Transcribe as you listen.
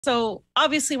So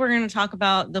obviously, we're going to talk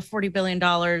about the $40 billion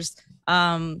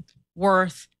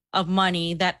worth of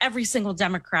money that every single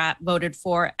Democrat voted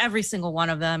for, every single one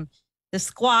of them. The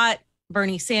squat,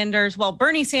 Bernie Sanders. Well,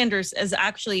 Bernie Sanders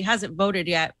hasn't voted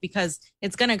yet because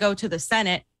it's going to go to the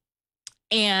Senate.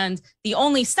 And the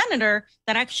only senator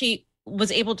that actually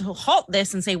was able to halt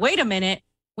this and say, wait a minute,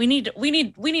 we need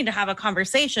to have a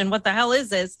conversation. What the hell is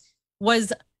this?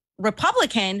 Was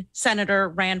Republican Senator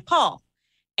Rand Paul.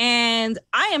 And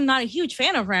I am not a huge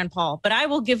fan of Rand Paul, but I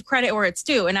will give credit where it's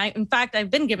due. And in fact,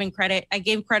 I've been giving credit. I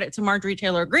gave credit to Marjorie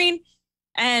Taylor Greene,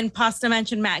 and Pasta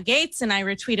mentioned Matt Gaetz, and I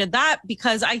retweeted that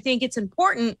because I think it's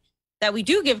important that we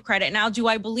do give credit. Now, do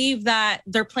I believe that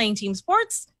they're playing team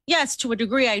sports? Yes, to a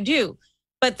degree I do.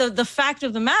 But the fact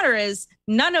of the matter is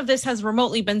none of this has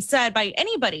remotely been said by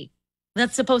anybody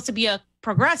that's supposed to be a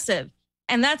progressive.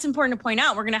 And that's important to point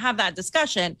out. We're going to have that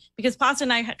discussion because Pasta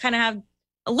and I kind of have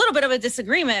a little bit of a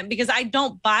disagreement because I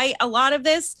don't buy a lot of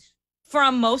this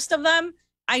from most of them.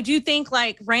 I do think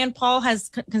like Rand Paul has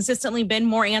consistently been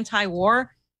more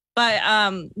anti-war, but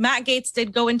Matt Gaetz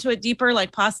did go into it deeper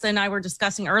like Pasta and I were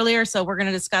discussing earlier. So we're going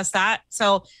to discuss that.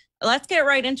 So let's get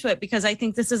right into it because I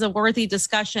think this is a worthy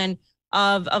discussion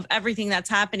of everything that's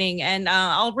happening. And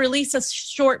I'll release a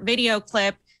short video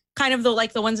clip, kind of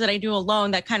the ones that I do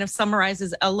alone that kind of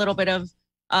summarizes a little bit of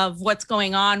what's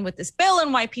going on with this bill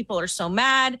and why people are so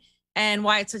mad and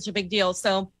why it's such a big deal.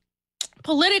 So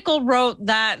Political wrote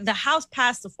that the House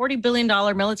passed the $40 billion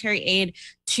military aid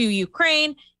to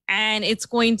Ukraine, and it's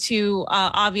going to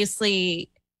obviously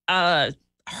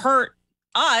hurt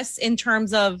us in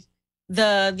terms of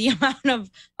the amount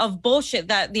of bullshit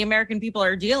that the American people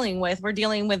are dealing with. We're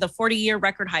dealing with a 40-year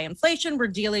record high inflation. We're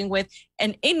dealing with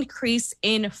an increase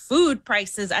in food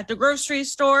prices at the grocery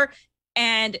store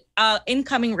and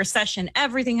incoming recession.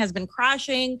 Everything has been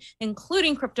crashing,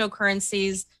 including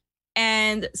cryptocurrencies.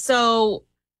 And so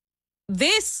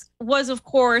this was, of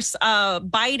course,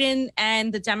 Biden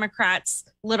and the Democrats'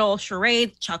 little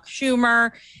charade, Chuck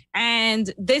Schumer.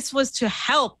 And this was to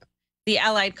help the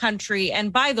allied country.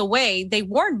 And by the way, they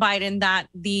warned Biden that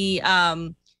the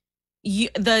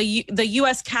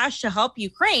U.S. cash to help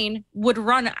Ukraine would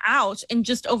run out in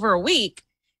just over a week.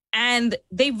 And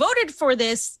they voted for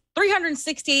this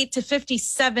 368 to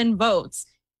 57 votes.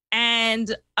 And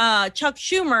Chuck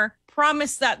Schumer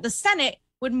promised that the Senate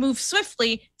would move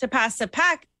swiftly to pass the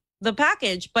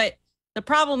package. But the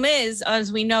problem is,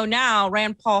 as we know now,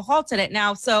 Rand Paul halted it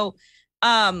now. So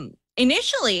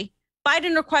initially,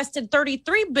 Biden requested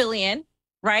 $33 billion,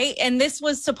 right? And this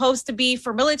was supposed to be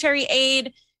for military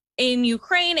aid in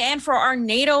Ukraine and for our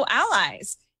NATO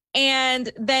allies.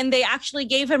 And then they actually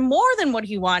gave him more than what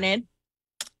he wanted.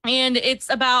 And it's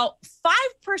about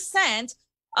 5%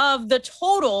 of the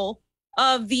total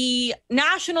of the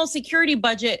national security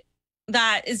budget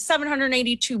that is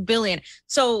 $782 billion.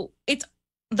 So it's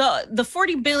the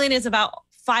 $40 billion is about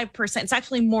 5%. It's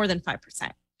actually more than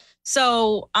 5%.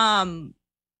 So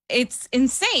it's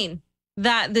insane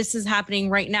that this is happening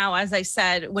right now. As I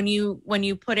said, when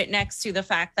you put it next to the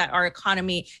fact that our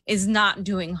economy is not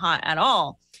doing hot at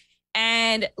all.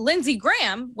 And Lindsey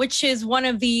Graham, which is one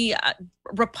of the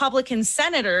Republican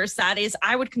senators that is,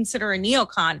 I would consider a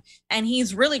neocon, and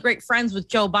he's really great friends with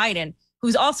Joe Biden,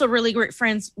 who's also really great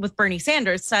friends with Bernie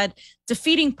Sanders, said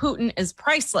defeating Putin is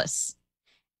priceless.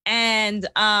 And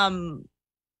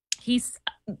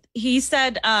he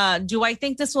said, do I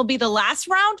think this will be the last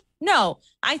round? No,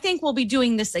 I think we'll be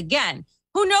doing this again.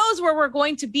 Who knows where we're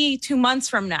going to be 2 months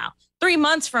from now, 3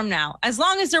 months from now? As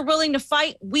long as they're willing to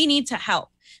fight, we need to help.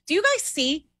 Do you guys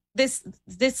see this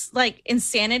like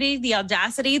insanity, the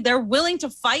audacity? They're willing to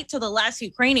fight to the last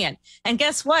Ukrainian. And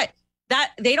guess what?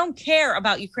 That they don't care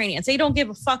about Ukrainians. They don't give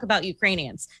a fuck about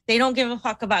Ukrainians. They don't give a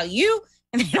fuck about you,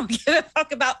 and they don't give a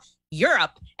fuck about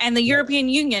Europe and the European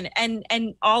Union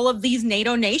and all of these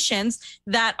NATO nations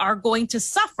that are going to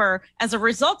suffer as a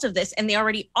result of this. And they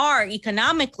already are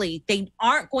economically. They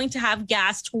aren't going to have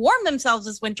gas to warm themselves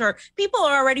this winter. People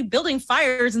are already building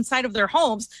fires inside of their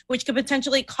homes, which could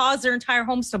potentially cause their entire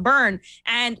homes to burn.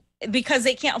 And because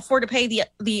they can't afford to pay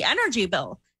the energy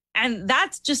bill. And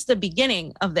that's just the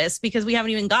beginning of this, because we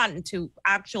haven't even gotten to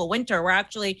actual winter. We're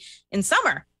actually in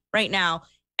summer right now.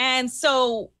 And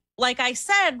so, like I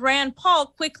said, Rand Paul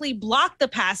quickly blocked the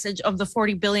passage of the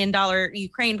 $40 billion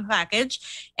Ukraine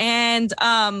package. And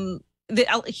a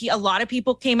lot of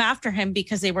people came after him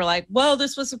because they were like, well,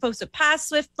 this was supposed to pass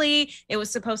swiftly. It was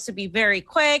supposed to be very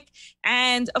quick.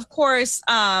 And of course,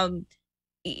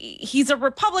 he's a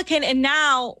Republican. And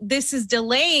now this is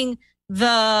delaying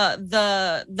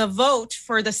the vote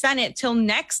for the Senate till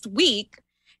next week.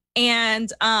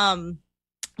 And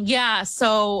Yeah,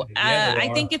 so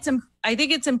I think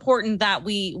it's important that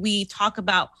we talk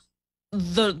about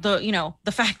the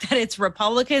fact that it's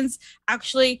Republicans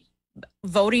actually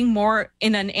voting more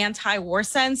in an anti-war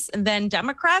sense than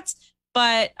Democrats.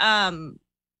 But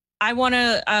I want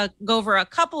to go over a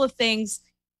couple of things.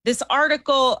 This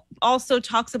article also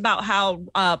talks about how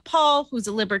Paul, who's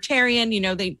a libertarian,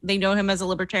 they know him as a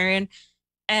libertarian.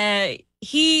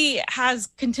 He has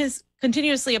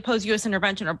continuously opposed U.S.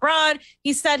 intervention abroad.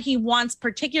 He said he wants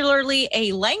particularly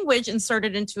a language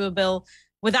inserted into a bill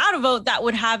without a vote that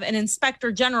would have an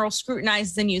inspector general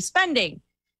scrutinize the new spending.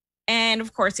 And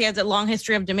of course, he has a long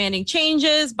history of demanding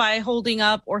changes by holding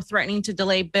up or threatening to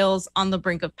delay bills on the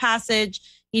brink of passage.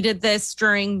 He did this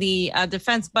during the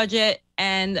defense budget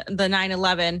and the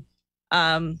 9/11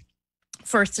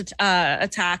 first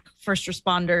attack, first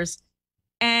responders.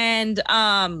 And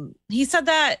he said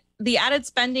that the added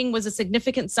spending was a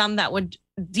significant sum that would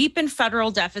deepen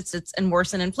federal deficits and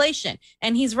worsen inflation.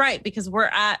 And he's right, because we're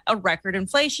at a record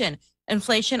inflation.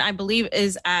 Inflation, I believe,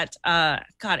 is at I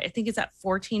think it's at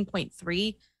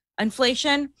 14.3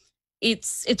 inflation.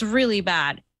 It's really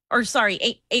bad. Or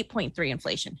sorry, 8.3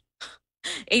 inflation.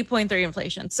 8.3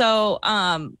 inflation. So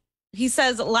he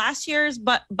says last year's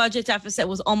budget deficit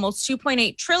was almost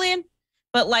 2.8 trillion,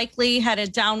 but likely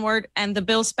headed downward, and the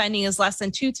bill spending is less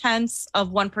than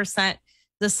 0.2%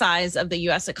 the size of the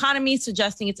U.S. economy,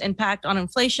 suggesting its impact on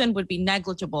inflation would be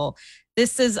negligible.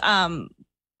 This is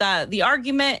the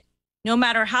argument. No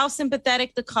matter how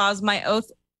sympathetic the cause, my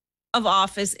oath of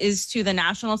office is to the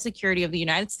national security of the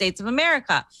United States of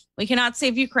America. We cannot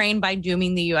save Ukraine by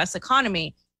dooming the U.S.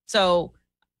 economy. So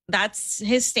that's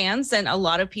his stance, and a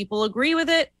lot of people agree with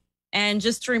it. And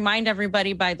just to remind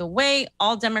everybody, by the way,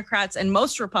 all Democrats and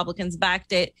most Republicans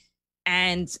backed it,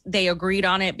 and they agreed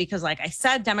on it because, like I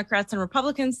said, Democrats and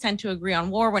Republicans tend to agree on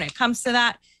war when it comes to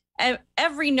that.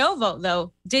 Every no vote,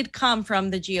 though, did come from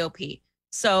the GOP.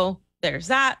 So there's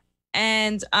that.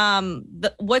 And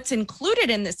what's included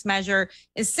in this measure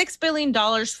is $6 billion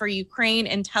for Ukraine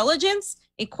intelligence,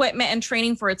 equipment, and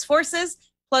training for its forces,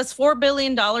 plus $4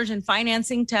 billion in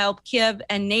financing to help Kiev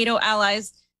and NATO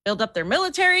allies build up their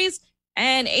militaries,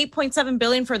 and $8.7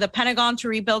 billion for the Pentagon to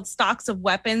rebuild stocks of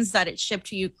weapons that it shipped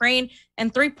to Ukraine,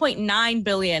 and $3.9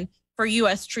 billion for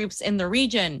U.S. troops in the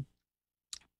region.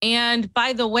 And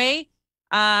by the way,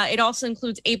 it also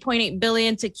includes $8.8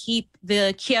 billion to keep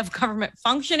the Kiev government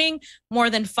functioning, more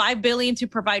than $5 billion to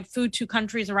provide food to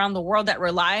countries around the world that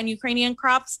rely on Ukrainian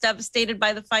crops devastated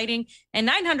by the fighting, and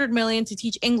 $900 million to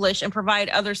teach English and provide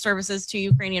other services to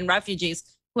Ukrainian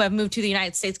refugees who have moved to the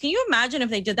United States. Can you imagine if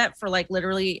they did that for like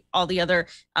literally all the other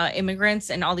immigrants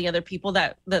and all the other people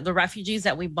that the refugees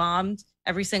that we bombed,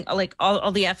 every single, like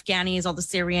all the Afghanis, all the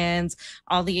Syrians,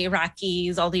 all the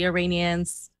Iraqis, all the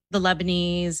Iranians, the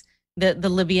Lebanese, the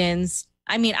Libyans.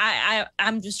 I mean,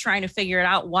 I'm just trying to figure it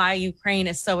out why Ukraine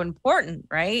is so important,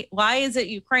 right? Why is it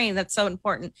Ukraine that's so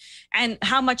important, and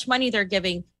how much money they're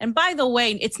giving? And by the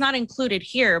way, it's not included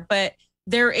here, but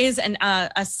there is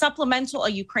a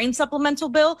Ukraine supplemental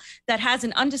bill that has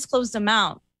an undisclosed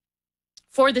amount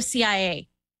for the CIA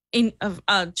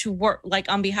to work like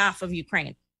on behalf of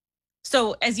Ukraine.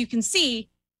 So as you can see,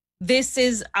 this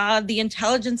is the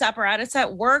intelligence apparatus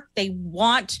at work. They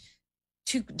want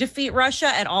to defeat Russia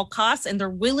at all costs, and they're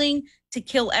willing to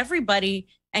kill everybody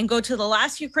and go to the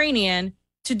last Ukrainian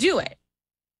to do it.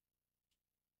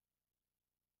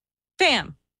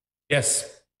 Fam.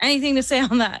 Yes. Anything to say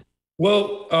on that?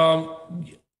 Well,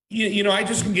 I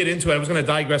just can get into it. I was going to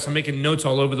digress. I'm making notes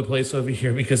all over the place over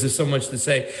here because there's so much to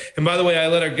say. And by the way, I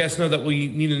let our guests know that we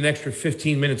need an extra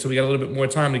 15 minutes, so we got a little bit more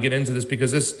time to get into this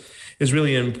because this is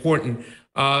really important.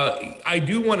 I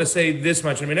do want to say this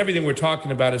much. I mean, everything we're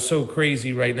talking about is so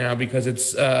crazy right now because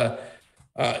it's the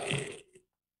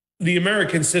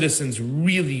American citizens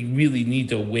really, really need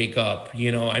to wake up.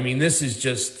 I mean, this is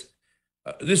just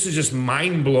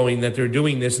mind-blowing that they're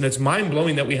doing this, and it's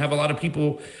mind-blowing that we have a lot of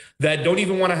people that don't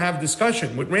even want to have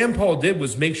discussion. What Rand Paul did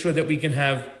was make sure that we can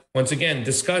have, once again,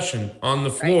 discussion on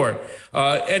the floor.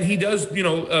 Right. And he does,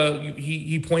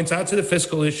 he points out to the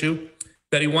fiscal issue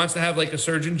that he wants to have like a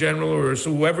surgeon general or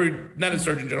whoever, not a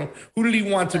surgeon general. Who did he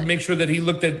want to make sure that he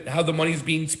looked at how the money's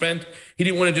being spent? He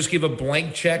didn't want to just give a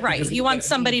blank check. Right. You want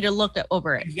somebody to look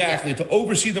over it. Exactly. Yeah. To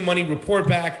oversee the money, report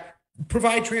back,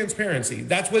 provide transparency.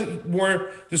 That's what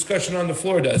more discussion on the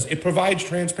floor does. It provides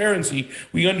transparency.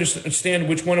 We understand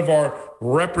which one of our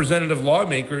representative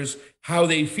lawmakers, how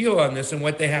they feel on this and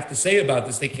what they have to say about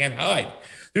this. They can't hide.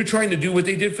 They're trying to do what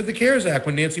they did for the CARES Act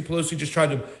when Nancy Pelosi just tried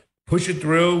to push it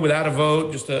through without a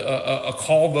vote, just a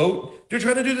call vote. They're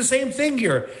trying to do the same thing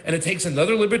here. And it takes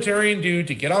another libertarian dude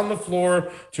to get on the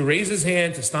floor, to raise his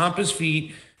hand, to stomp his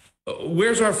feet.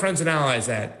 Where's our friends and allies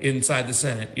at inside the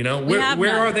Senate? You know,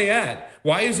 where are they at?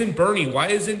 Why isn't Bernie? Why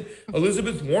isn't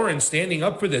Elizabeth Warren standing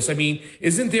up for this? I mean,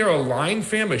 isn't there a line,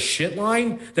 fam, a shit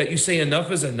line that you say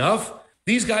enough is enough?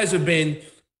 These guys have been,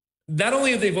 not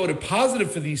only have they voted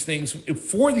positive for these things,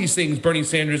 Bernie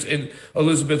Sanders and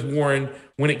Elizabeth Warren,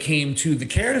 when it came to the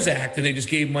CARES Act and they just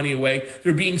gave money away,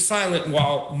 they're being silent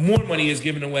while more money is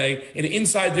given away. And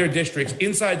inside their districts,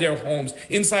 inside their homes,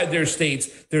 inside their states,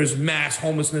 there's mass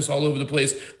homelessness all over the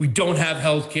place. We don't have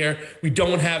health care. We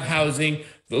don't have housing.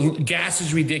 The gas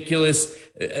is ridiculous.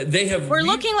 We're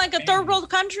looking like a third world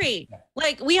country.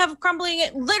 Like we have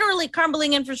literally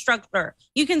crumbling infrastructure.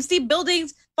 You can see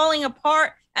buildings falling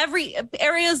apart. Every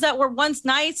areas that were once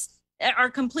nice are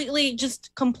complete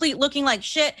looking like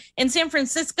shit. In San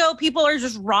Francisco, people are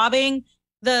just robbing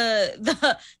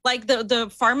the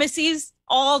pharmacies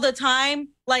all the time.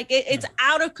 Like it's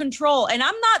out of control. And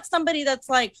I'm not somebody that's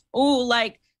like, oh,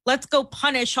 like, let's go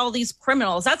punish all these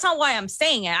criminals. That's not why I'm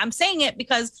saying it. I'm saying it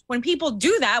because when people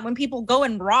do that, when people go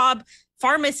and rob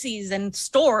pharmacies and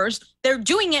stores, they're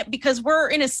doing it because we're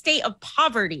in a state of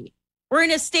poverty. We're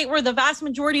in a state where the vast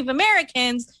majority of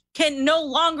Americans can no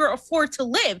longer afford to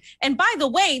live. And by the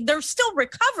way, they're still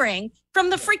recovering from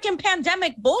the freaking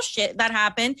pandemic bullshit that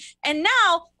happened. And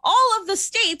now all of the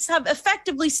states have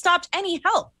effectively stopped any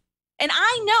help. And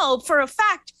I know for a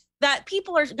fact that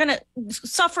people are going to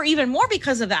suffer even more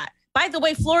because of that. By the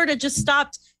way, Florida just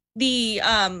stopped the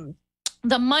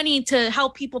money to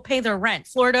help people pay their rent.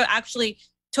 Florida actually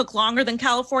took longer than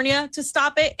California to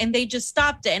stop it, and they just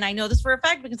stopped it. And I know this for a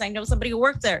fact because I know somebody who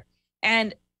worked there.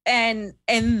 And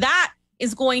that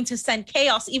is going to send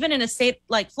chaos, even in a state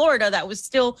like Florida that was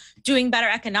still doing better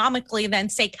economically than,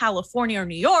 say, California or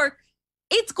New York.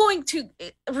 It's going to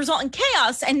result in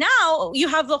chaos. And now you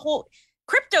have the whole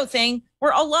crypto thing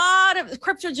where a lot of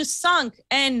crypto just sunk,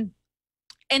 and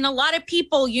a lot of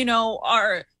people, you know,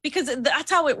 are, because that's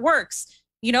how it works.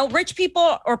 You know, rich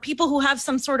people or people who have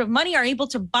some sort of money are able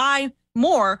to buy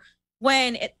more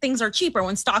when things are cheaper,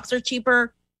 when stocks are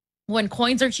cheaper, when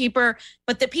coins are cheaper.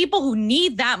 But the people who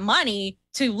need that money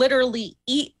to literally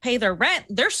pay their rent,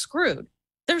 they're screwed.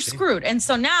 They're screwed. And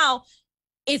so now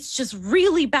it's just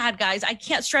really bad, guys. I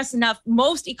can't stress enough.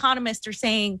 Most economists are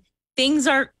saying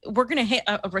we're going to hit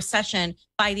a recession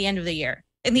by the end of the year.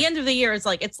 And the end of the year is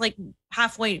like, it's like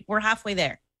we're halfway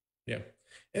there. Yeah.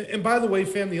 And by the way,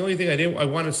 fam, the only thing I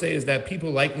want to say is that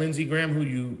people like Lindsey Graham, who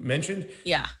you mentioned,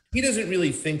 he doesn't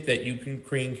really think that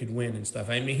Ukraine could win and stuff.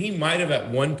 I mean, he might have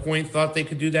at one point thought they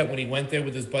could do that when he went there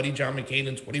with his buddy John McCain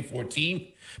in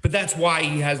 2014. But that's why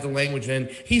he has the language. And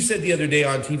he said the other day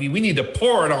on TV, we need to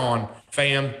pour it on,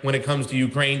 fam, when it comes to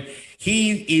Ukraine.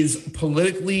 He is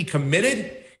politically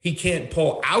committed. He can't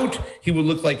pull out. He would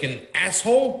look like an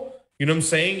asshole. You know what I'm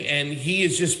saying? And he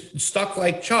is just stuck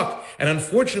like Chuck. And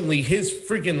unfortunately, his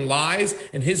freaking lies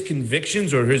and his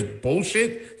convictions or his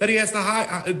bullshit that he has to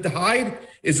hide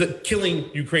is killing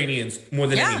Ukrainians more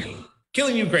than anything.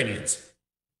 Killing Ukrainians.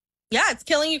 Yeah, it's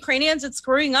killing Ukrainians. It's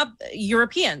screwing up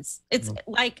Europeans. It's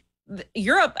like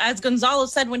Europe, as Gonzalo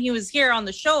said when he was here on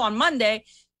the show on Monday,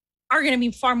 are going to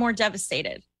be far more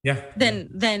devastated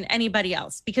than anybody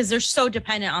else because they're so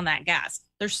dependent on that gas.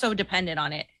 They're so dependent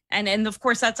on it. And of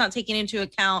course, that's not taking into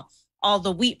account all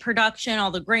the wheat production,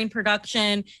 all the grain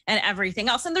production, and everything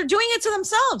else. And they're doing it to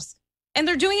themselves.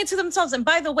 And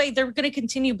by the way, they're going to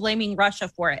continue blaming Russia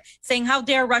for it, saying, how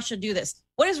dare Russia do this?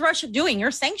 What is Russia doing?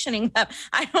 You're sanctioning them.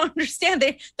 I don't understand.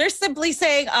 They're simply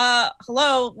saying,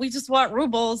 hello, we just want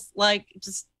rubles. Like,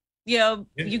 just, you know,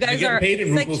 you guys are paid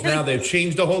in rubles now. They've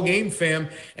changed the whole game, fam.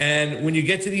 And when you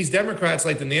get to these Democrats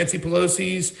like the Nancy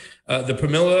Pelosi's, the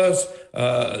Pramillas,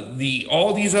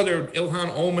 all these other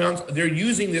Ilhan Omans, they're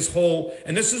using this whole,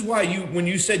 and this is why when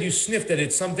you said you sniffed that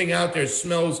it's something out there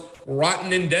smells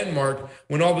rotten in Denmark,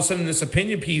 when all of a sudden this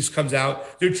opinion piece comes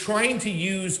out, they're trying to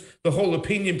use the whole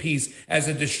opinion piece as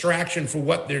a distraction for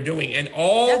what they're doing. And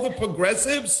all the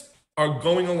progressives are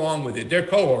going along with it. They're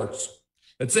cohorts.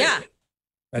 That's it.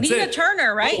 That's Nina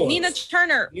Turner, right? Nina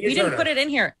Turner. We didn't put it in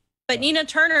here, but Nina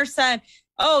Turner said,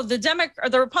 "Oh,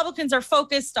 the Republicans are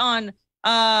focused on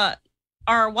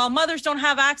while mothers don't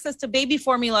have access to baby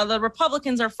formula, the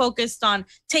Republicans are focused on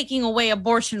taking away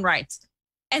abortion rights."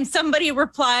 And somebody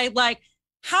replied, like,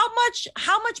 "How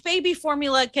much baby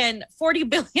formula can $40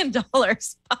 billion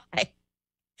buy?"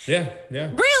 Yeah.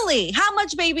 Really? How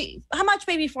much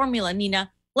baby formula, Nina?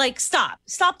 Like, stop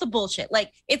the bullshit.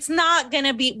 Like, it's not going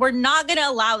to be, we're not going to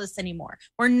allow this anymore.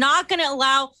 We're not going to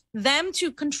allow them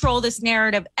to control this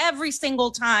narrative every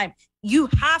single time. You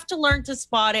have to learn to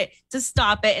spot it, to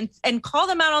stop it, and call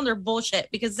them out on their bullshit,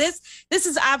 because this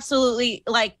is absolutely,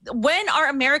 like, when are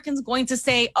Americans going to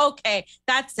say, okay,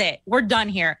 that's it, we're done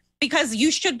here? Because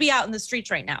you should be out in the streets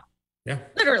right now. Yeah,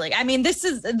 literally. I mean,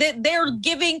 they're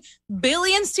giving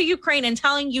billions to Ukraine and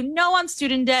telling you no on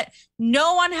student debt,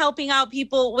 no on helping out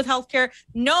people with healthcare,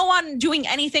 no on doing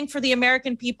anything for the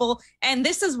American people. And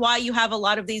this is why you have a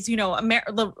lot of these, you know,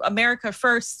 America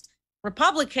First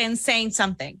Republicans saying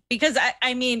something, because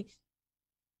I mean,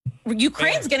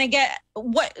 Ukraine's going to get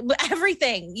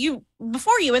everything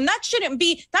before you. And that shouldn't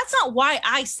be, that's not why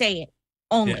I say it.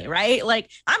 Only, right? Like,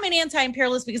 I'm an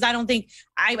anti-imperialist because I don't think,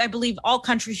 I believe all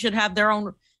countries should have their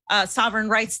own sovereign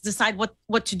rights to decide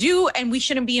what to do, and we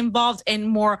shouldn't be involved in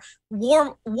more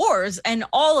wars and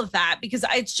all of that, because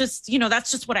it's just, you know, that's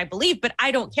just what I believe. But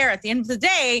I don't care. At the end of the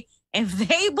day, if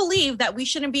they believe that we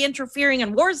shouldn't be interfering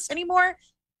in wars anymore,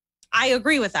 I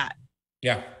agree with that.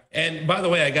 Yeah. And by the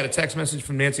way, I got a text message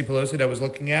from Nancy Pelosi that I was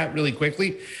looking at really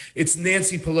quickly. It's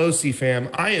Nancy Pelosi, fam.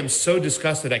 I am so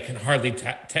disgusted I can hardly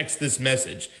text this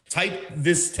message. Type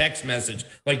this text message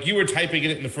like you were typing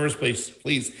it in the first place,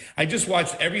 please. I just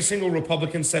watched every single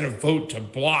Republican Senate vote to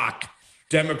block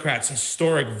Democrats'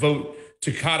 historic vote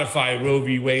to codify Roe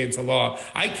v. Wade into law.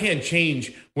 I can't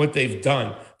change what they've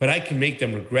done, but I can make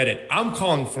them regret it. I'm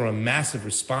calling for a massive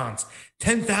response.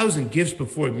 10,000 gifts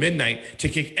before midnight to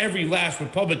kick every last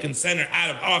Republican senator out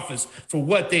of office for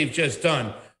what they've just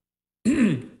done.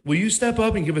 Will you step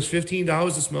up and give us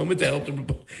 $15 this moment to help them?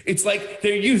 It's like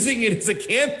they're using it as a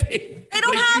campaign. They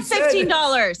don't have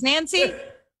 $15, Nancy.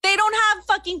 They don't have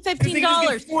fucking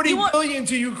 $15. $40 billion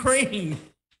to Ukraine.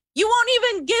 You won't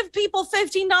even give people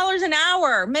 $15 an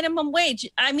hour minimum wage.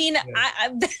 I mean,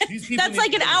 that's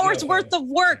like an hour's worth of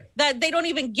work that they don't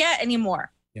even get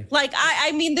anymore. Yeah. Like,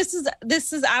 I mean, this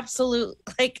is absolute,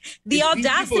 like, the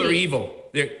audacity. People are evil.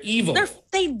 They're evil.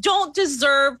 They don't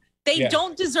deserve,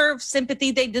 don't deserve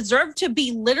sympathy. They deserve to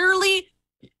be literally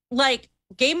like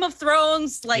Game of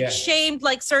Thrones, like shamed,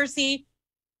 like Cersei,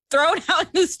 thrown out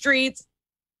in the streets,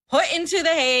 put into the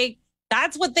Hague.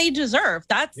 That's what they deserve.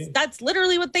 That's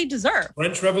literally what they deserve.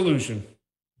 French Revolution.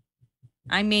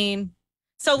 I mean,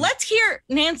 so let's hear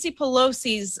Nancy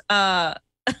Pelosi's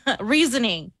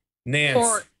reasoning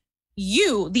for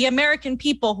you, the American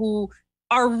people who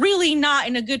are really not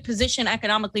in a good position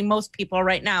economically, most people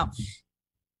right now,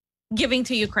 giving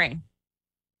to Ukraine.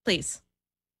 Please.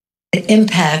 The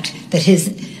impact that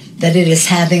it is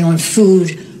having on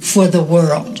food for the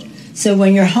world. So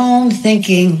when you're home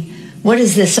thinking, what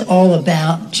is this all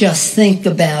about? Just think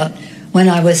about when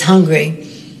I was hungry,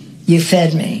 you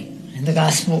fed me, in the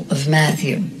Gospel of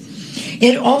Matthew.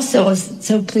 It also is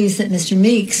so pleased that Mr.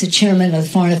 Meeks, the chairman of the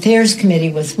Foreign Affairs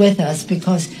Committee, was with us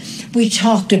because we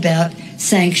talked about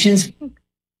sanctions.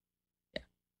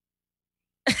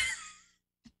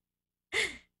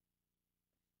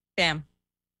 Damn.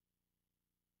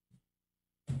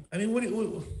 I mean, what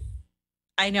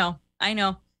I know. I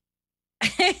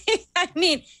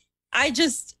mean, I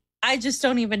just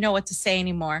don't even know what to say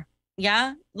anymore.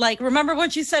 Yeah. Like, remember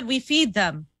what you said? We feed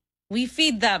them.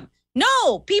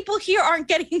 No, people here aren't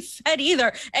getting fed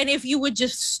either. And if you would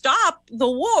just stop the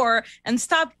war and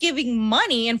stop giving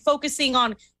money and focusing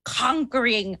on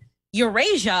conquering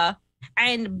Eurasia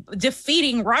and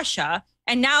defeating Russia.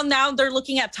 And now they're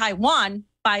looking at Taiwan,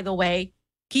 by the way.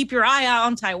 Keep your eye out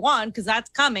on Taiwan, because that's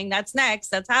coming. That's next.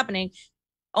 That's happening.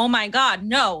 Oh my God.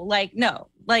 No. Like,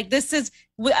 this is,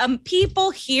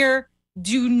 people here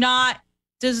do not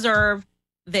deserve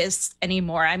this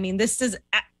anymore. I mean, this is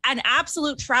an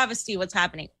absolute travesty what's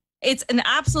happening. It's an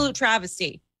absolute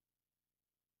travesty.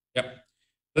 Yep.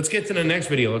 Let's get to the next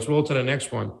video. Let's roll to the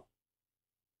next one.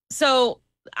 So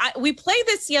we played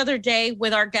this the other day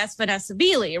with our guest, Vanessa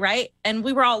Beeley, right? And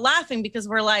we were all laughing because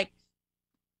we're like,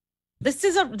 this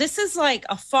is like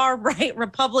a far right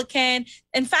Republican.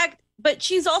 In fact, but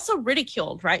she's also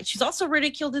ridiculed, right? She's also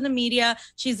ridiculed in the media.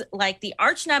 She's like the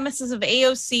arch nemesis of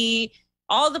AOC.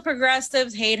 All the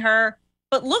progressives hate her.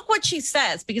 But look what she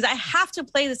says, because I have to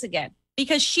play this again,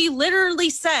 because she literally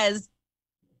says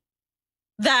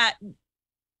that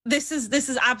this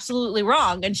is absolutely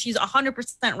wrong. And she's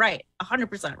 100% right.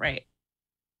 100% right.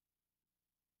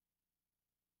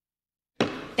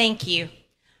 Thank you.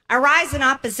 I rise in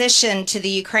opposition to the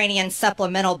Ukrainian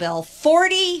supplemental bill,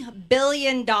 $40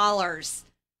 billion.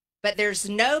 But there's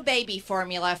no baby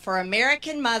formula for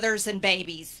American mothers and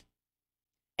babies.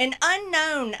 An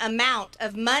unknown amount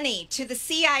of money to the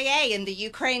CIA in the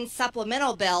Ukraine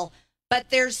supplemental bill, but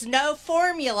there's no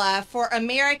formula for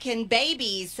American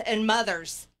babies and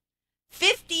mothers.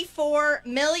 $54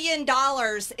 million in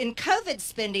COVID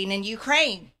spending in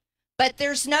Ukraine, but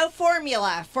there's no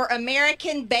formula for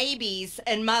American babies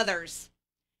and mothers.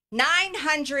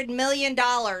 $900 million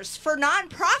for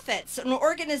nonprofits and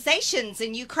organizations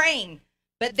in Ukraine,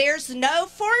 but there's no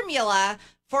formula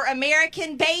for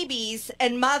American babies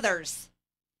and mothers.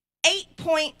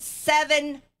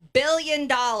 $8.7 billion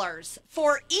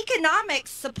for economic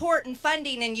support and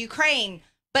funding in Ukraine,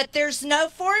 but there's no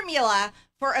formula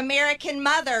for American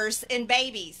mothers and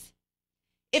babies.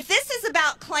 If this is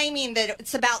about claiming that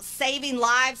it's about saving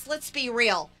lives, let's be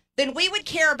real, then we would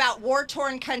care about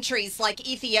war-torn countries like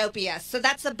Ethiopia. So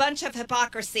that's a bunch of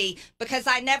hypocrisy because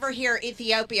I never hear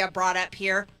Ethiopia brought up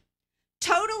here.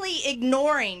 Totally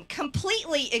ignoring,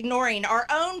 completely ignoring our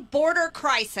own border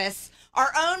crisis,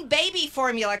 our own baby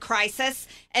formula crisis,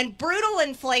 and brutal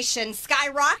inflation,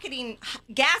 skyrocketing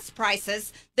gas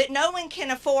prices that no one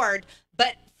can afford,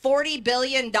 but $40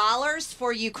 billion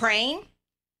for Ukraine?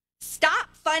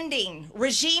 Stop funding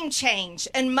regime change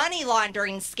and money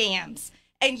laundering scams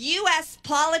and U.S.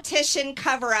 politician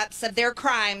cover-ups of their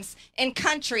crimes in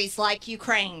countries like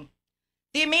Ukraine.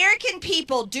 The American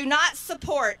people do not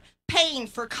support paying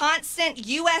for constant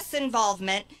U.S.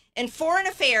 involvement in foreign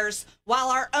affairs while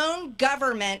our own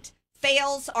government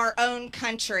fails our own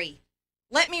country.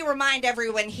 Let me remind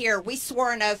everyone here, we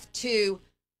swore an oath to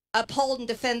uphold and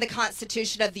defend the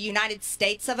Constitution of the United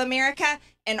States of America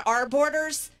and our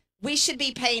borders. We should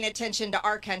be paying attention to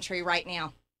our country right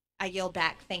now. I yield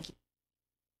back. Thank you.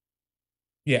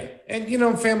 Yeah. And, you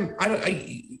know, fam,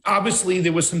 obviously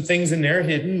there was some things in there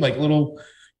hidden, like little,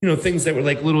 you know, things that were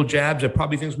like little jabs at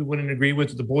probably things we wouldn't agree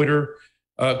with the border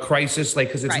crisis, like,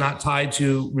 because it's not tied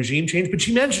to regime change, but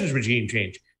she mentions regime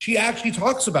change. She actually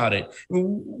talks about it.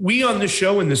 We on this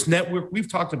show and this network,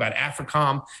 we've talked about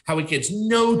AFRICOM, how it gets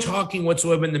no talking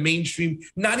whatsoever in the mainstream,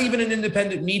 not even in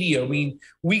independent media. I mean,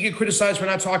 we get criticized for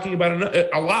not talking about it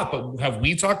a lot, but have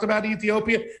we talked about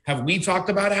Ethiopia? Have we talked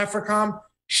about AFRICOM?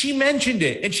 She mentioned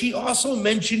it. And she also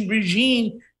mentioned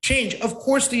regime change. Of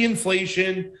course, the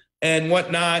inflation and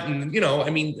whatnot. And, you know, I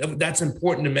mean, that's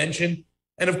important to mention.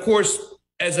 And of course,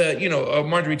 as a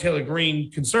Marjorie Taylor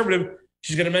Greene conservative,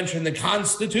 she's going to mention the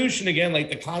Constitution again, like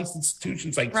the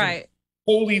Constitution's like some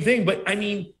holy thing. But I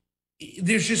mean,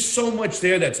 there's just so much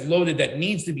there that's loaded that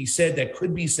needs to be said, that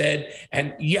could be said.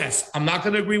 And yes, I'm not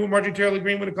going to agree with Marjorie Taylor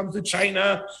Greene when it comes to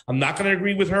China. I'm not going to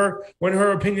agree with her when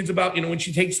her opinions about, you know, when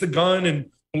she takes the gun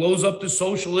and blows up the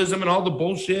socialism and all the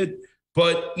bullshit.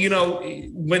 But, you know,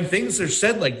 when things are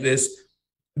said like this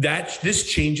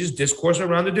changes discourse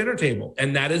around the dinner table.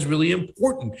 And that is really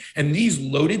important. And these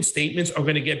loaded statements are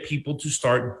going to get people to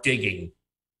start digging.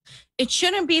 It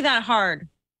shouldn't be that hard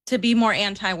to be more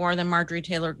anti-war than Marjorie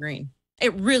Taylor Greene.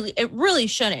 It really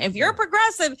shouldn't. If you're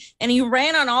progressive and you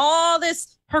ran on all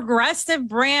this progressive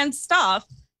brand stuff,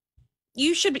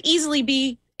 you should easily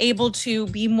be able to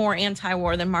be more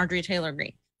anti-war than Marjorie Taylor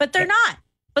Greene. But they're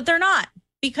not.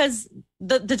 Because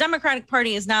the Democratic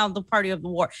Party is now the party of the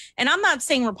war. And I'm not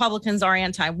saying Republicans are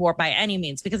anti-war by any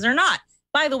means, because they're not.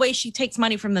 By the way, she takes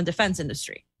money from the defense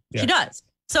industry. Yeah. She does.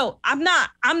 So I'm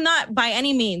not by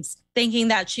any means thinking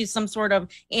that she's some sort of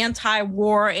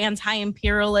anti-war,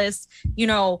 anti-imperialist, you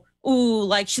know, ooh,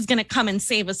 like she's going to come and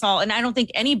save us all. And I don't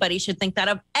think anybody should think that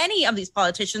of any of these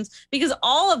politicians, because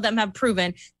all of them have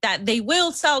proven that they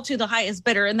will sell to the highest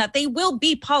bidder and that they will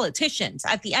be politicians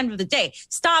at the end of the day.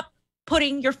 Stop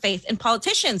putting your faith in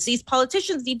politicians. These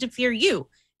politicians need to fear you.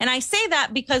 And I say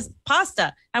that because,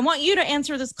 Pasta, I want you to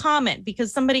answer this comment,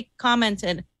 because somebody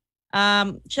commented,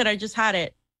 shit, I just had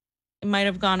it. It might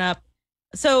have gone up.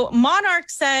 So Monarch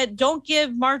said, don't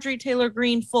give Marjorie Taylor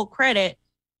Greene full credit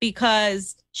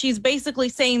because she's basically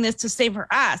saying this to save her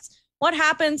ass. What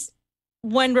happens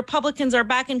when Republicans are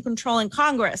back in control in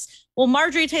Congress? Will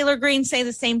Marjorie Taylor Greene say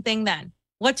the same thing then?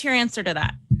 What's your answer to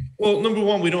that? Well, number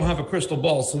one, we don't have a crystal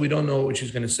ball, so we don't know what she's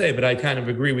going to say. But I kind of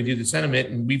agree with you, the sentiment,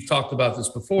 and we've talked about this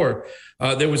before.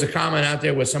 There was a comment out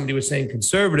there where somebody was saying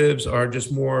conservatives are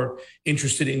just more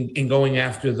interested in going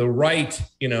after the right,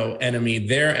 you know, enemy,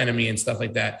 their enemy, and stuff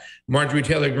like that. Marjorie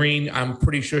Taylor Greene, I'm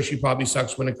pretty sure she probably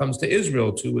sucks when it comes to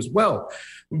Israel too, as well.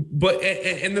 But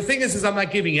and the thing is I'm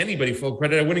not giving anybody full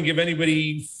credit. I wouldn't give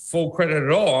anybody full credit at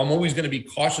all. I'm always going to be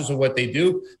cautious of what they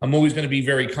do. I'm always going to be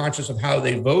very conscious of how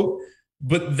they vote.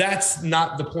 But that's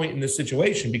not the point in this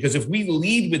situation, because if we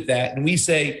lead with that and we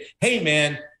say, hey,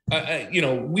 man, you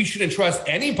know, we shouldn't trust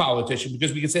any politician,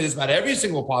 because we can say this about every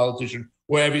single politician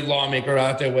or every lawmaker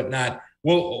out there, whatnot,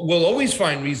 we'll always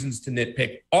find reasons to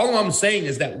nitpick. All I'm saying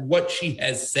is that what she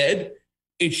has said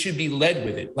it should be led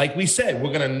with it. Like we said,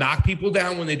 we're going to knock people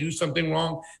down when they do something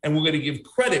wrong, and we're going to give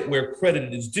credit where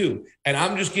credit is due. And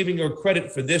I'm just giving her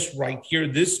credit for this right here,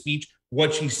 this speech,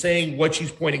 what she's saying, what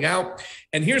she's pointing out.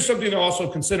 And here's something to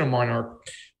also consider, Monarch.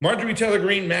 Marjorie Taylor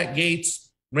Greene, Matt Gaetz,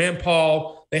 Rand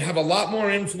Paul, they have a lot more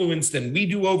influence than we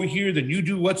do over here, than you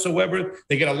do whatsoever.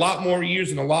 They get a lot more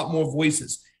ears and a lot more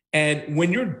voices. And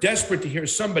when you're desperate to hear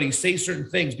somebody say certain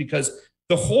things, because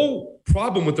the whole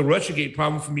problem with the Russiagate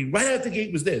problem for me right out the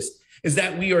gate was this, is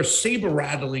that we are saber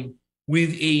rattling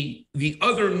with the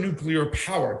other nuclear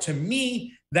power. To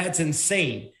me, that's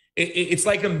insane. It's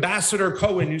like Ambassador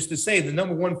Cohen used to say, the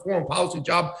number one foreign policy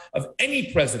job of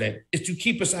any president is to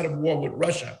keep us out of war with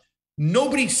Russia.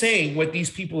 Nobody's saying what these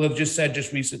people have just said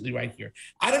just recently right here.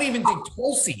 I don't even think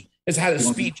Tulsi has had a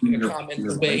speech and a comment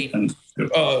the way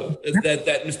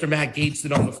that Mr. Matt Gaetz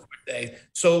did on the fourth day.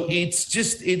 So it's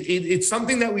just it's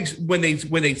something that we when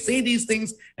they say these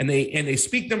things and they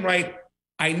speak them right,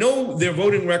 I know their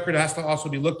voting record has to also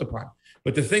be looked upon.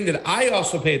 But the thing that I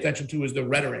also pay attention to is the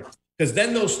rhetoric, because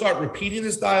then they'll start repeating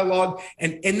this dialogue,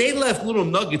 and they left little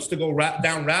nuggets to go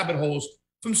down rabbit holes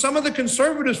from some of the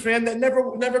conservatives, fan, that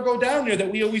never go down there,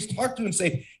 that we always talk to and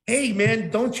say, hey, man,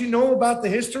 don't you know about the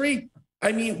history?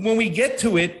 I mean, when we get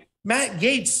to it, Matt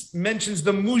Gaetz mentions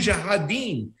the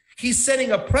Mujahideen. He's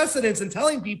setting a precedence and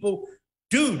telling people,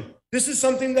 dude, this is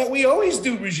something that we always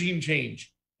do, regime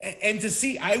change. And to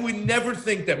see, I would never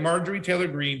think that Marjorie Taylor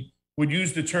Greene would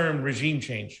use the term regime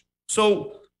change.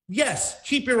 So yes,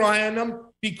 keep your eye on them.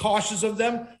 Be cautious of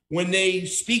them. When they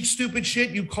speak stupid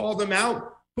shit, you call them out.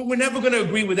 But we're never going to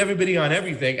agree with everybody on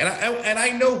everything. And I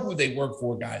know who they work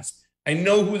for, guys. I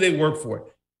know who they work for.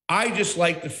 I just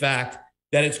like the fact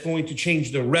that it's going to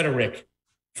change the rhetoric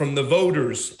from the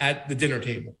voters at the dinner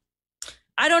table.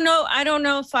 I don't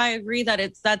know if I agree that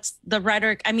that's the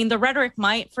rhetoric. I mean, the rhetoric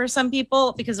might for some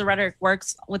people, because the rhetoric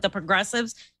works with the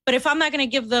progressives. But if I'm not going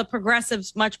to give the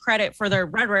progressives much credit for their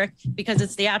rhetoric because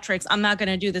it's theatrics, I'm not going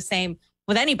to do the same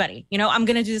with anybody. You know, I'm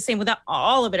going to do the same with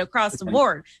all of it across the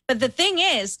board. But the thing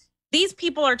is, these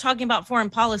people are talking about foreign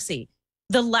policy.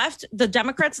 The left, the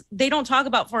Democrats, they don't talk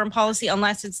about foreign policy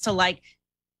unless it's to like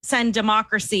send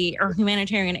democracy or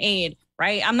humanitarian aid,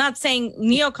 right? I'm not saying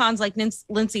neocons like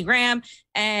Lindsey Graham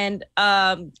and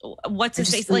what's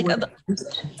his face, like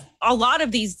a lot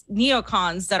of these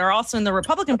neocons that are also in the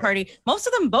Republican Party, most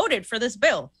of them voted for this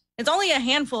bill. It's only a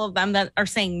handful of them that are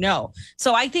saying no.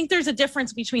 So I think there's a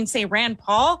difference between, say, Rand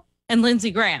Paul and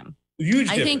Lindsey Graham. Huge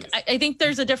difference. I think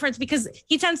there's a difference because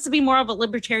he tends to be more of a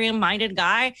libertarian-minded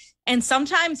guy, and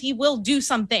sometimes he will do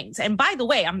some things. And by the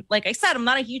way, like I said, I'm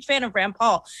not a huge fan of Rand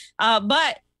Paul,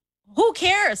 but who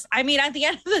cares? I mean, at the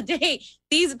end of the day,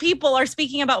 these people are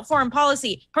speaking about foreign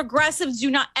policy. Progressives do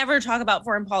not ever talk about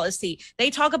foreign policy. They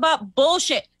talk about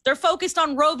bullshit. They're focused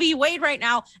on Roe v. Wade right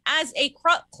now as a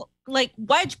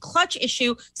wedge clutch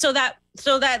issue so that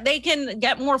they can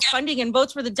get more funding and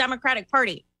votes for the Democratic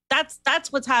Party.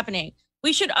 That's what's happening.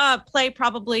 We should play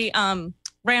probably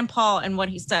Rand Paul and what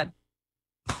he said.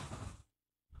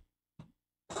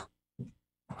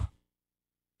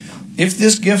 If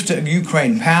this gift to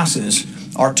Ukraine passes,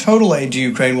 our total aid to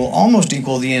Ukraine will almost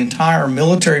equal the entire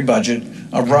military budget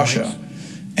of Russia.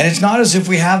 And it's not as if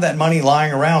we have that money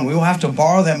lying around. We will have to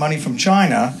borrow that money from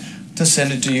China to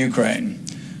send it to Ukraine.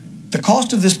 The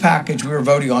cost of this package we are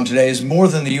voting on today is more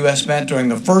than the U.S. spent during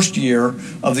the first year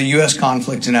of the U.S.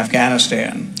 conflict in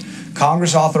Afghanistan.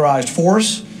 Congress authorized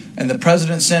force, and the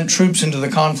president sent troops into the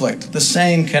conflict. The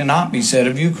same cannot be said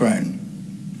of Ukraine.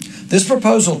 This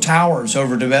proposal towers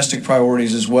over domestic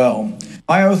priorities as well.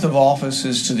 My oath of office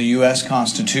is to the U.S.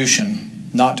 Constitution,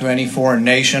 not to any foreign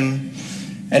nation.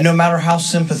 And no matter how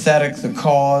sympathetic the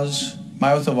cause,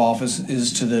 my oath of office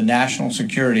is to the national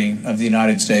security of the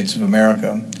United States of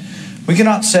America. We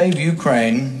cannot save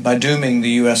Ukraine by dooming the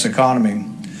U.S. economy.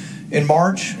 In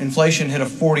March, inflation hit a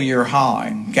 40-year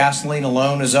high. Gasoline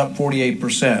alone is up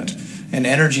 48%, and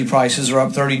energy prices are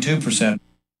up 32%.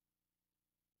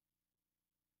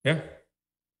 Yeah.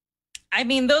 I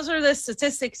mean, those are the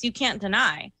statistics you can't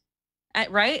deny,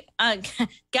 right?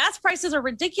 Gas prices are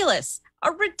ridiculous.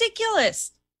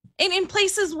 And in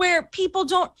places where people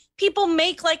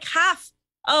make like half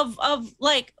of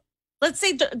like, let's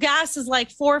say gas is like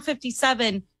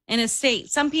 $4.57 in a state.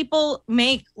 Some people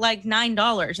make like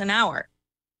 $9 an hour.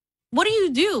 What do you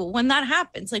do when that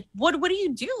happens? Like, what do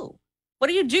you do? What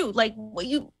do you do? Like,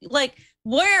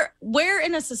 we're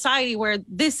in a society where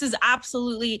this is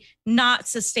absolutely not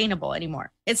sustainable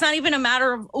anymore. It's not even a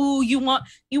matter of, oh, you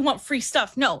want free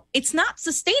stuff. No, it's not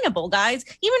sustainable, guys.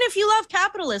 Even if you love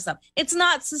capitalism, it's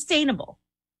not sustainable.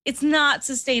 It's not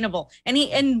sustainable.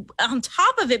 And on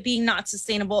top of it being not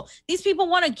sustainable, these people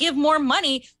want to give more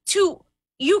money to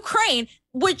Ukraine,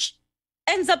 which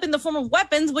ends up in the form of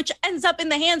weapons, which ends up in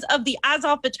the hands of the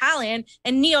Azov battalion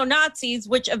and neo-Nazis,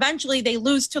 which eventually they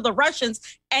lose to the Russians,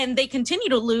 and they continue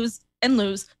to lose and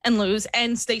lose and lose,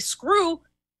 and they screw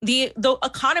the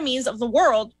economies of the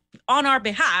world on our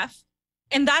behalf.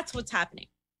 And that's what's happening.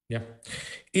 Yeah.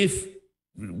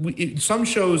 Some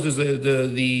shows, there's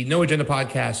the No Agenda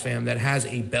podcast, fam, that has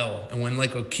a bell. And when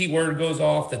like a keyword goes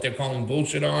off that they're calling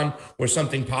bullshit on or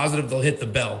something positive, they'll hit the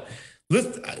bell.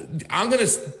 I'm going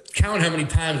to count how many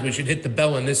times we should hit the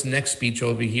bell in this next speech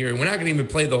over here. And we're not going to even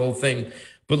play the whole thing,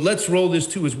 but let's roll this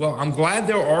too as well. I'm glad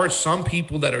there are some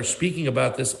people that are speaking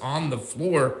about this on the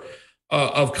floor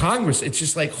of Congress. It's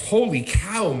just like, holy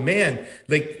cow, man.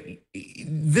 Like,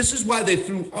 this is why they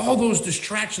threw all those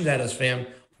distractions at us, fam.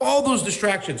 All those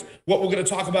distractions. What we're going to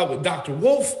talk about with Dr.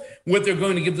 Wolf, what they're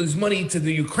going to give this money to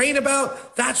the Ukraine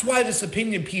about. That's why this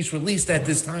opinion piece released at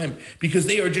this time, because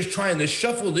they are just trying to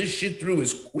shuffle this shit through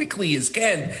as quickly as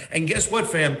can. And guess what,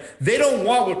 fam? They don't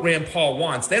want what Rand Paul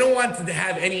wants. They don't want to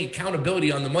have any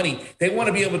accountability on the money. They want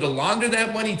to be able to launder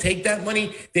that money, take that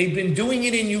money. They've been doing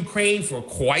it in Ukraine for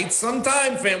quite some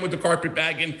time, fam, with the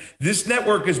carpetbagging. This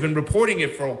network has been reporting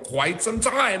it for quite some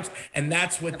time, and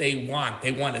that's what they want.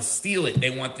 They want to steal it. They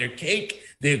want their cake.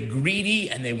 They're greedy,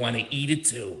 and they want to eat it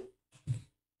too.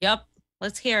 Yep.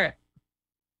 Let's hear it.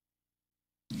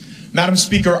 Madam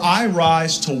Speaker, I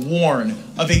rise to warn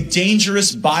of a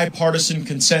dangerous bipartisan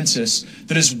consensus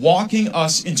that is walking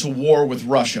us into war with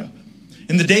Russia.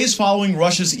 In the days following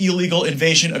Russia's illegal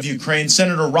invasion of Ukraine,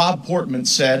 Senator Rob Portman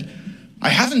said, "I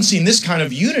haven't seen this kind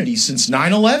of unity since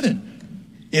 9/11.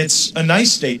 It's a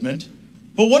nice statement,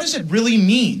 but what does it really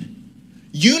mean?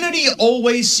 Unity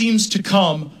always seems to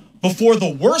come before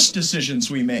the worst decisions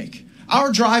we make.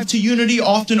 Our drive to unity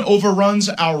often overruns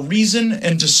our reason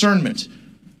and discernment.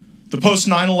 The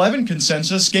post-9/11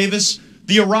 consensus gave us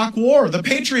the Iraq War, the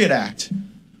Patriot Act.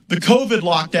 The COVID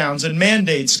lockdowns and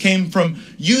mandates came from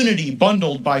unity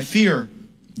bundled by fear.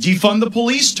 Defund the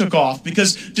police took off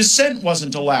because dissent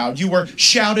wasn't allowed. You were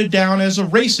shouted down as a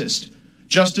racist,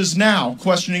 just as now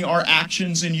questioning our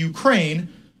actions in Ukraine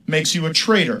makes you a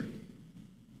traitor.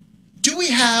 Do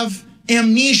we have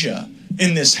amnesia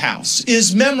in this House?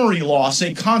 Is memory loss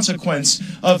a consequence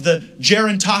of the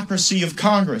gerontocracy of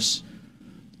Congress?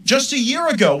 Just a year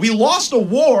ago, we lost a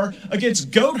war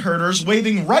against goat herders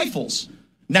waving rifles.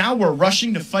 Now we're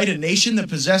rushing to fight a nation that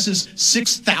possesses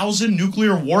 6,000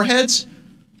 nuclear warheads?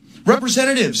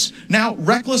 Representatives now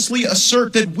recklessly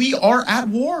assert that we are at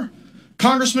war.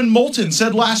 Congressman Moulton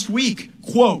said last week,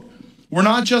 quote, "We're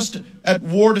not just at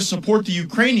war to support the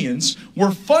Ukrainians,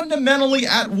 we're fundamentally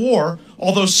at war,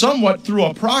 although somewhat through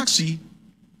a proxy,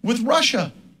 with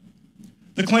Russia."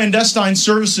 The clandestine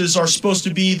services are supposed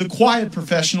to be the quiet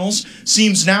professionals.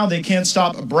 Seems now they can't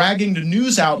stop bragging to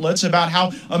news outlets about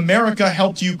how America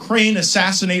helped Ukraine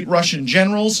assassinate Russian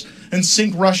generals and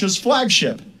sink Russia's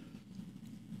flagship.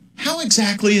 How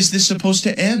exactly is this supposed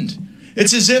to end?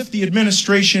 It's as if the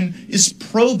administration is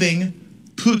probing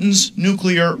Putin's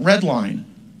nuclear red line.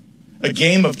 A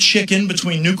game of chicken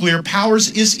between nuclear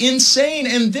powers is insane,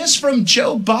 and this from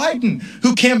Joe Biden,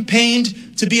 who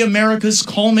campaigned to be America's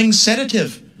calming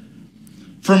sedative.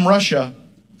 From Russia,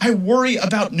 I worry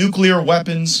about nuclear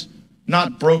weapons,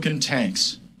 not broken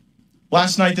tanks.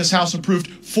 Last night, this House approved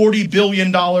 $40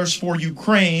 billion for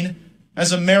Ukraine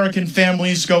as American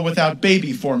families go without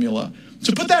baby formula.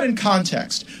 To put that in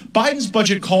context, Biden's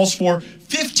budget calls for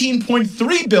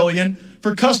 $15.3 billion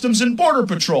for Customs and Border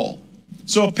Patrol.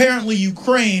 So apparently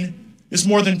Ukraine is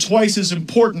more than twice as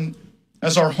important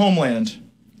as our homeland.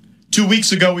 2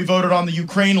 weeks ago, we voted on the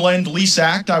Ukraine Lend-Lease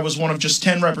Act. I was one of just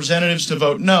 10 representatives to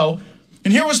vote no.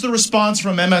 And here was the response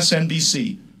from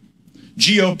MSNBC.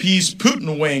 GOP's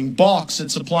Putin wing balks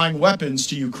at supplying weapons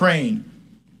to Ukraine.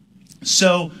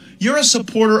 So you're a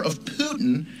supporter of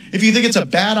Putin if you think it's a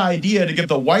bad idea to give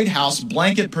the White House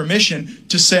blanket permission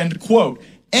to send, quote,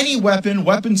 any weapon,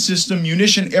 weapon system,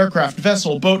 munition, aircraft,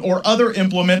 vessel, boat, or other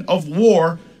implement of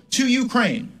war to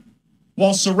Ukraine,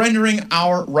 while surrendering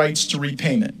our rights to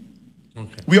repayment.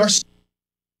 Okay. We are...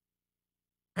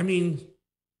 I mean,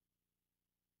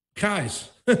 guys,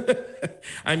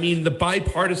 I mean, the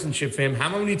bipartisanship, fam,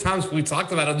 how many times have we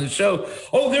talked about on the show?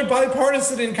 Oh, they're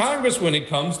bipartisan in Congress when it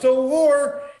comes to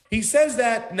war. He says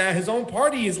that. Now, his own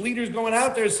party, his leaders going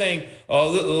out there saying,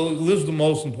 oh, this is the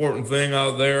most important thing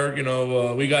out there. You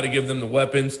know, we got to give them the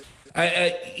weapons.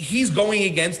 He's going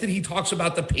against it. He talks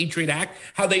about the Patriot Act,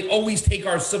 how they always take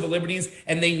our civil liberties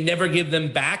and they never give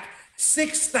them back.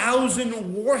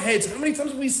 6,000 warheads. How many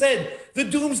times have we said the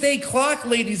doomsday clock,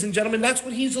 ladies and gentlemen? That's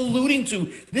what he's alluding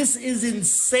to. This is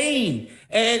insane.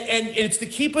 And it's to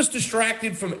keep us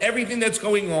distracted from everything that's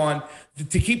going on,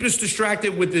 to keep us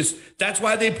distracted with this. That's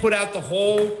why they put out the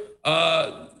whole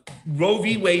Roe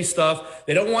v. Wade stuff.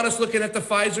 They don't want us looking at the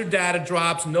Pfizer data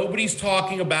drops. Nobody's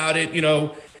talking about it. You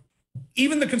know,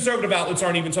 even the conservative outlets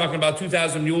aren't even talking about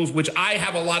 2,000 mules, which I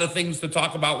have a lot of things to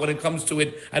talk about when it comes to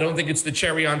it. I don't think it's the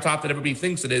cherry on top that everybody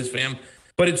thinks it is, fam.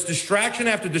 But it's distraction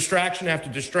after distraction after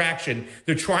distraction.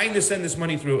 They're trying to send this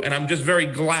money through, and I'm just very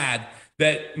glad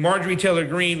that Marjorie Taylor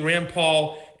Greene, Rand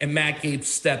Paul, and Matt Gaetz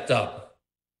stepped up.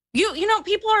 You know,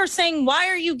 people are saying, why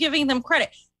are you giving them credit?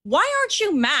 Why aren't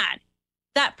you mad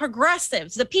that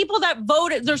progressives, the people that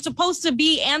voted, they're supposed to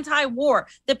be anti-war,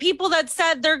 the people that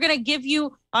said they're going to give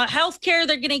you health care,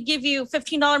 they're going to give you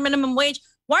 $15 minimum wage,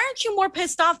 why aren't you more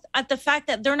pissed off at the fact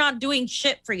that they're not doing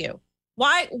shit for you?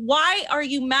 Why are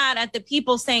you mad at the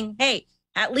people saying, hey,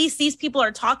 at least these people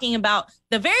are talking about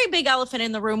the very big elephant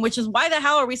in the room, which is why the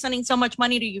hell are we sending so much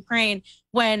money to Ukraine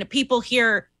when people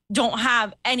here don't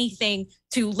have anything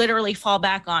to literally fall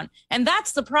back on? And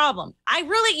that's the problem. I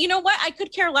really, you know what? I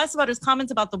could care less about his comments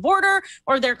about the border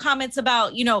or their comments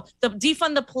about, you know, the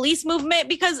defund the police movement,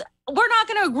 because we're not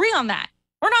going to agree on that.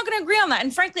 We're not going to agree on that.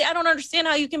 And frankly, I don't understand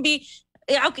how you can be,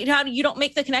 how you don't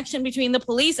make the connection between the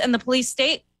police and the police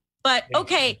state. But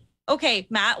okay,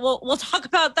 Matt, we'll talk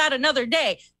about that another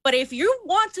day. But if you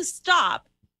want to stop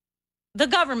the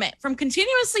government from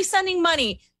continuously sending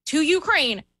money to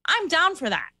Ukraine, I'm down for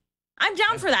that. I'm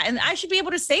down for that. And I should be able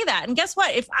to say that. And guess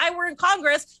what? If I were in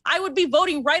Congress, I would be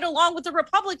voting right along with the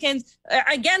Republicans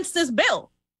against this bill.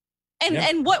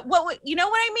 And what you know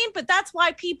what I mean? But that's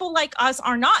why people like us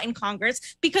are not in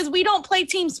Congress, because we don't play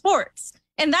team sports.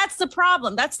 And that's the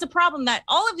problem. That's the problem, that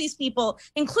all of these people,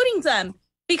 including them,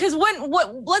 because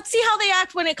let's see how they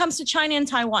act when it comes to China and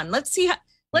Taiwan. Let's see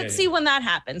when that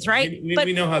happens, right?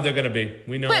 We know how they're going to be.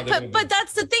 We know. But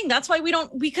that's the thing. That's why we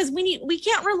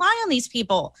can't rely on these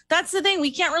people. That's the thing.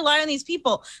 We can't rely on these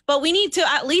people. But we need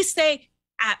to at least say,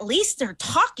 at least they're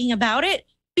talking about it.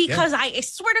 Because I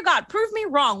swear to God, prove me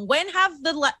wrong. When have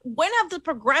the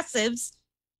progressives,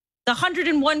 the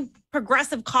 101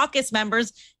 progressive caucus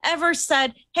members, ever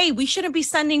said, "Hey, we shouldn't be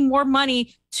sending more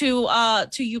money to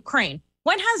Ukraine"?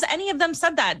 When has any of them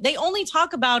said that? They only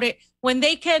talk about it when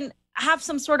they can have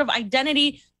some sort of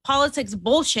identity politics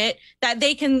bullshit that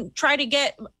they can try to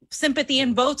get sympathy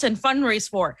and votes and fundraise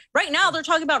for. Right now, they're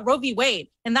talking about Roe v. Wade,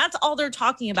 and that's all they're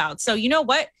talking about. So you know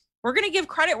what? We're going to give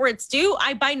credit where it's due.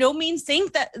 I by no means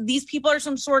think that these people are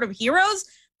some sort of heroes,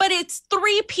 but it's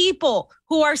 3 people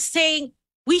who are saying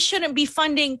we shouldn't be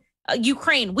funding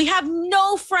Ukraine. We have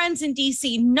no friends in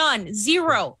DC, none,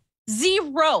 zero.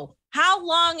 How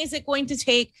long is it going to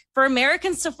take for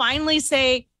Americans to finally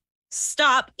say,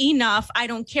 stop, enough? I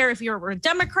don't care if you're a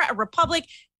Democrat, a Republican,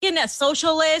 a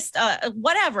socialist,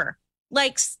 whatever.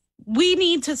 Like, we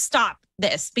need to stop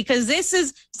this, because this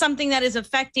is something that is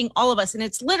affecting all of us, and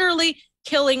it's literally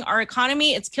killing our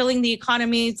economy. It's killing the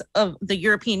economies of the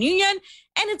European Union,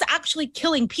 and it's actually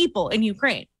killing people in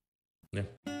Ukraine. Yeah.